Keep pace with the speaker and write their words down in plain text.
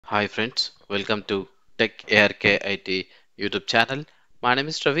Hi friends, welcome to Tech Arkit YouTube channel. My name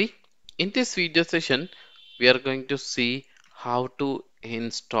is Ravi. In this video session, we are going to see how to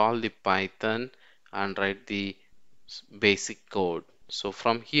install the Python and write the basic code. So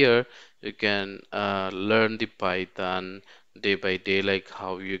from here, you can learn the Python day by day, like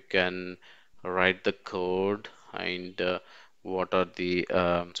how you can write the code and what are the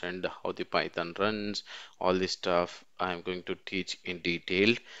and how the Python runs. All this stuff I'm going to teach in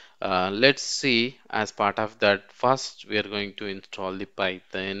detail. Let's see, as part of that, first we are going to install the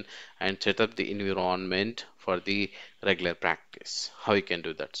Python and set up the environment for the regular practice. How you can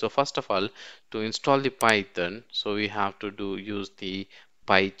do that? So first of all, to install the Python, so we have to use the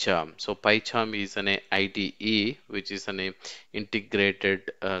PyCharm. So PyCharm is an IDE, which is an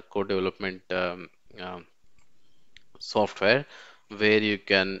integrated code development um, software where you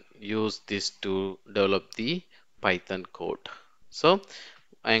can use this to develop the Python code. So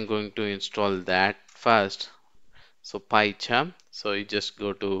I'm going to install that first. So PyCharm. So you just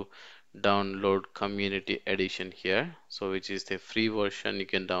go to download community edition here. So which is the free version, you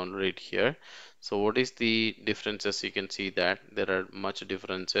can download it here. So what is the differences? You can see that there are much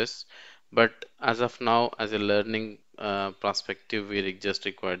differences, but as of now, as a learning perspective, we just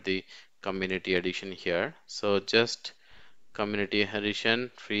require the community edition here. So just community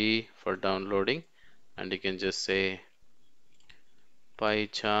edition free for downloading, and you can just say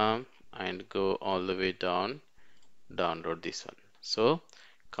PyCharm and go all the way down, download this one. So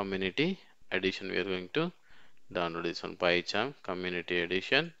community edition, we are going to download this one, PyCharm community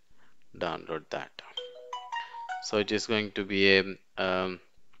edition, download that. So it is going to be a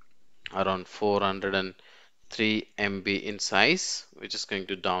around 403 MB in size, which is going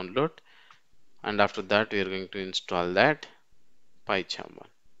to download, and after that we are going to install that PyCharm one.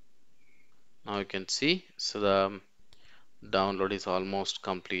 Now you can see, so the download is almost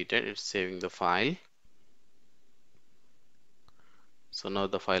completed. It's saving the file. So now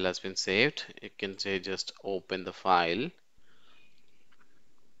the file has been saved. You can say just open the file.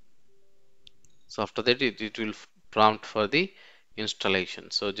 So after that it will prompt for the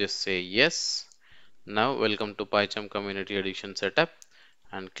installation. So just say yes. Now welcome to PyCharm Community Edition setup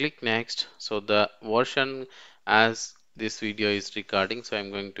and click next. So the version, as this video is recording, so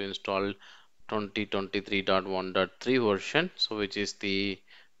I'm going to install 2023.1.3 version, so which is the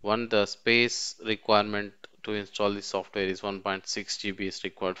one. The space requirement to install the software is 1.6 GB is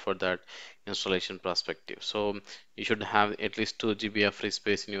required for that installation perspective. So you should have at least 2 GB of free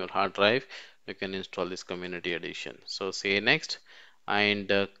space in your hard drive. You can install this community edition. So say next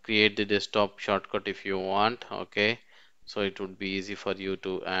and create the desktop shortcut if you want. Okay, so it would be easy for you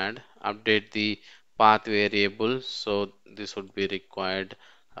to add, update the path variable. So this would be required.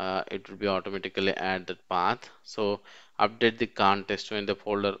 It will be automatically add that path. So update the context when the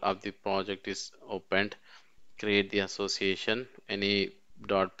folder of the project is opened. Create the association. Any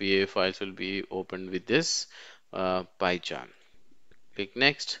 .py files will be opened with this PyCharm. Click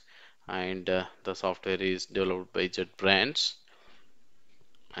next, and the software is developed by JetBrains.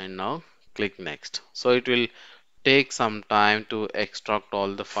 And now click next. So it will take some time to extract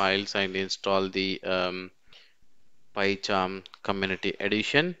all the files and install the PyCharm Community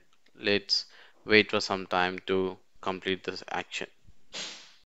Edition. Let's wait for some time to complete this action.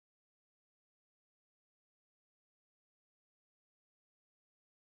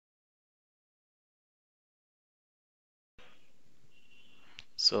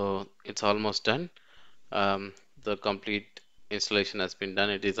 So it's almost done. The complete installation has been done.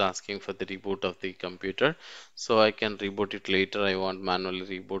 It is asking for the reboot of the computer. So I can reboot it later. I want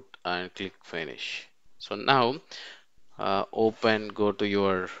manually reboot and click finish. So now go to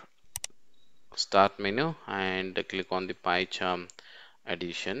your start menu and click on the PyCharm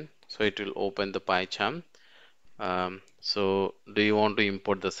edition. So it will open the PyCharm. So do you want to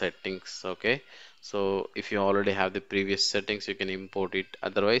import the settings? Okay, so if you already have the previous settings, you can import it.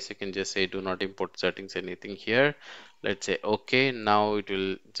 Otherwise you can just say do not import settings, anything here. Let's say okay. Now it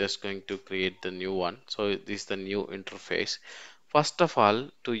will just going to create the new one. So this is the new interface. First of all,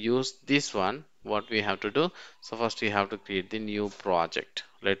 to use this one, what we have to do, so first we have to create the new project.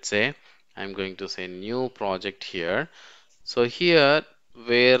 Let's say I'm going to say new project here. So here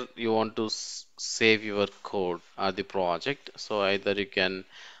where you want to save your code or the project, so either you can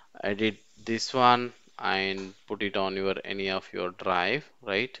edit this one and put it on your any of your drive,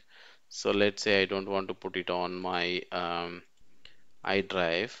 right? So let's say I don't want to put it on my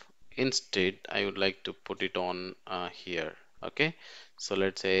iDrive. Instead I would like to put it on here. Okay, so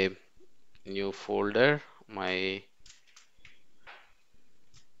let's say new folder, my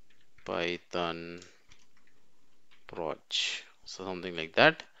Python proj, so something like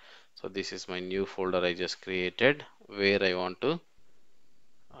that. So this is my new folder I just created where I want to,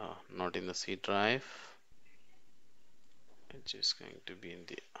 not in the C drive, it's just going to be in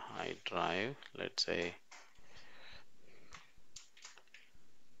the I drive, let's say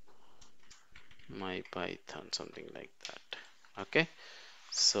my Python, something like that. Okay,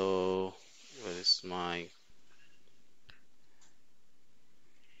 so where is my,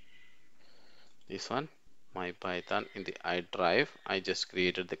 this one, my Python in the I drive. I just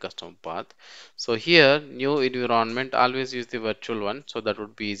created the custom path. So here new environment, always use the virtual one, so that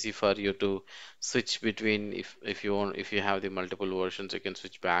would be easy for you to switch between. If you want, if you have the multiple versions, you can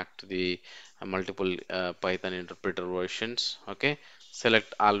switch back to the multiple Python interpreter versions. Okay,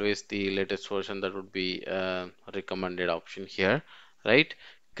 select always the latest version, that would be recommended option here, right?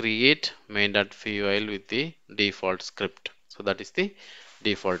 Create main.py with the default script, so that is the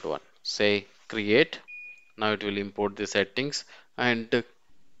default one. Say create. Now it will import the settings and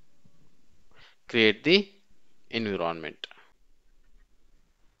create the environment.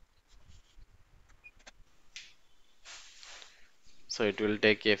 So it will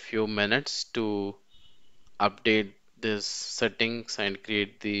take a few minutes to update this settings and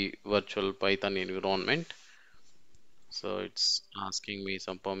create the virtual Python environment. So it's asking me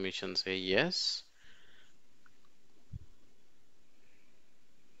some permission, say yes.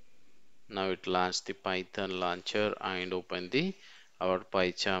 Now it launched the Python launcher and open the our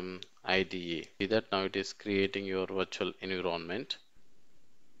PyCharm IDE. See that now it is creating your virtual environment.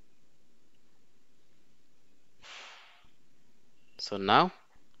 So now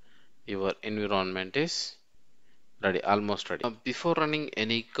your environment is ready, almost ready. Before running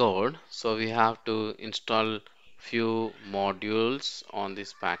any code, so we have to install few modules on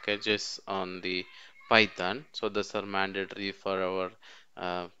these packages on the Python. So those are mandatory for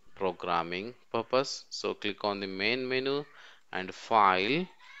our programming purpose. So click on the main menu and file,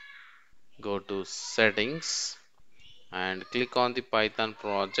 go to settings and click on the Python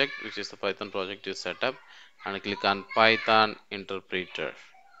project, which is the Python project you set up, and click on Python interpreter.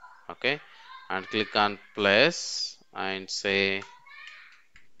 Okay, and click on plus and say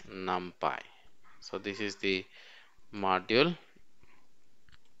numpy. So this is the module.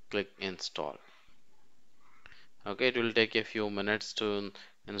 Click install. Okay, it will take a few minutes to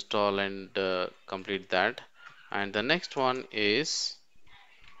install and complete that. And the next one is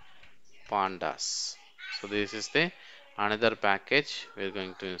pandas. So this is the another package. We're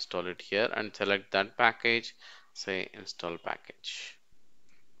going to install it here and select that package, say install package.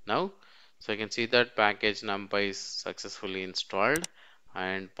 Now, so you can see that package numpy is successfully installed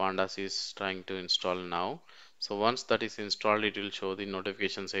and pandas is trying to install now. So once that is installed, it will show the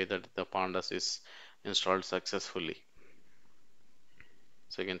notification say that the pandas is installed successfully.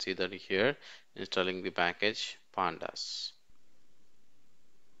 So you can see that here installing the package pandas.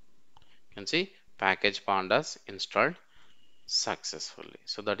 You can see package pandas installed successfully.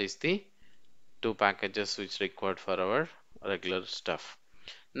 So that is the two packages which required for our regular stuff.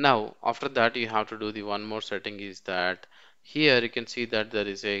 Now after that you have to do the one more setting, is that here you can see that there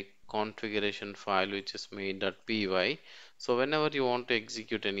is a configuration file which is main.py. So whenever you want to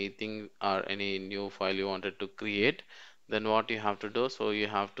execute anything or any new file you wanted to create, then what you have to do, so you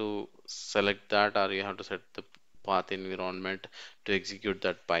have to select that or you have to set the path environment to execute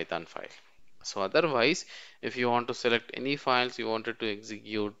that Python file. So otherwise, if you want to select any files you wanted to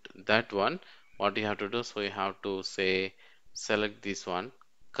execute that one, what you have to do, so you have to say select this one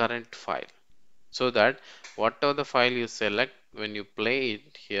current file, so that whatever the file you select when you play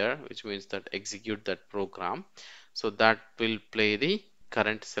it here, which means that execute that program, so that will play the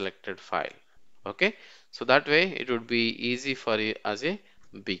current selected file. Okay, so that way it would be easy for you as a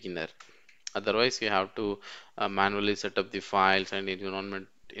beginner. Otherwise you have to manually set up the files and environment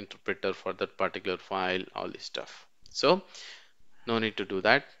interpreter for that particular file, all this stuff. So no need to do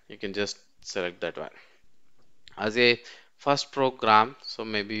that, you can just select that one as a first program. So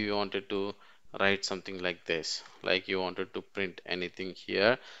maybe you wanted to write something like this, like you wanted to print anything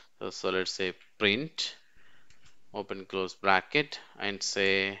here. So let's say print open close bracket and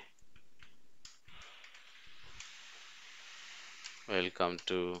say welcome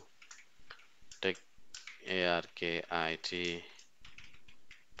to Tech Arkit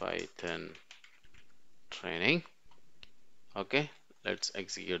Python training. Okay, let's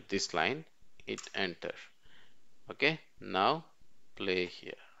execute this line, hit enter. Okay, now play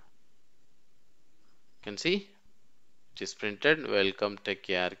here. You can see it is printed welcome Tech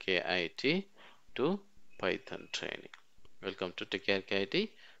Arkit to Python training. Welcome to Tech Arkit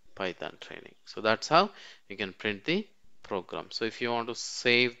Python training. So that's how you can print the program. So if you want to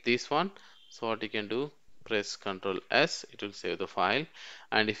save this one, so what you can do, press Ctrl S, it will save the file.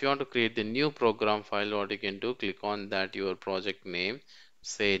 And if you want to create the new program file, what you can do, click on that your project name,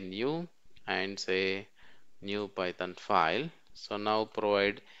 say new, and say new Python file. So now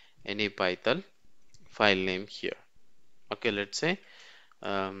provide any Python file name here. Okay, let's say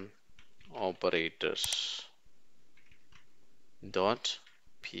operators dot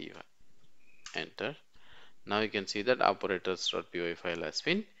py. Enter. Now you can see that operators.py file has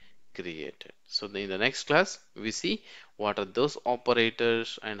been created. So in the next class, we see what are those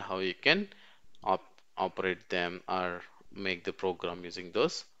operators and how you can operate them or make the program using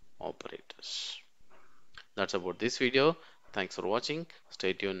those operators. That's about this video. Thanks for watching.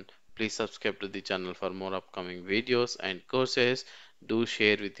 Stay tuned. Please subscribe to the channel for more upcoming videos and courses. Do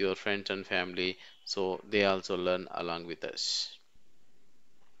share with your friends and family so they also learn along with us.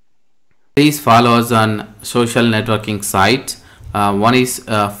 Please follow us on social networking sites. One is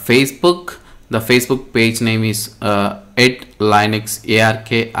Facebook. The Facebook page name is @Linux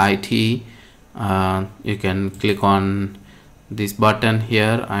ARKIT. You can click on this button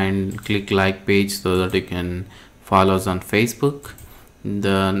here and click like page so that you can follow us on Facebook.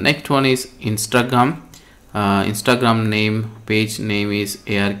 The next one is Instagram. Instagram name page name is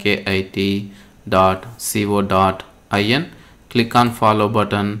arkit.co.in. Click on follow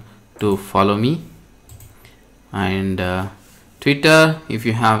button to follow me. And Twitter, if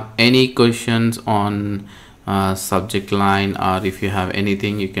you have any questions on subject line or if you have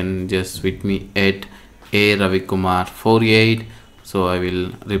anything, you can just tweet me at aravikumar48, so I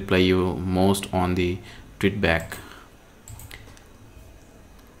will reply you most on the tweet back.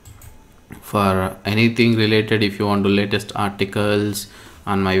 For anything related, if you want to latest articles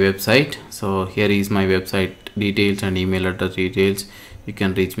on my website, so here is my website details and email address details. You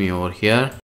can reach me over here.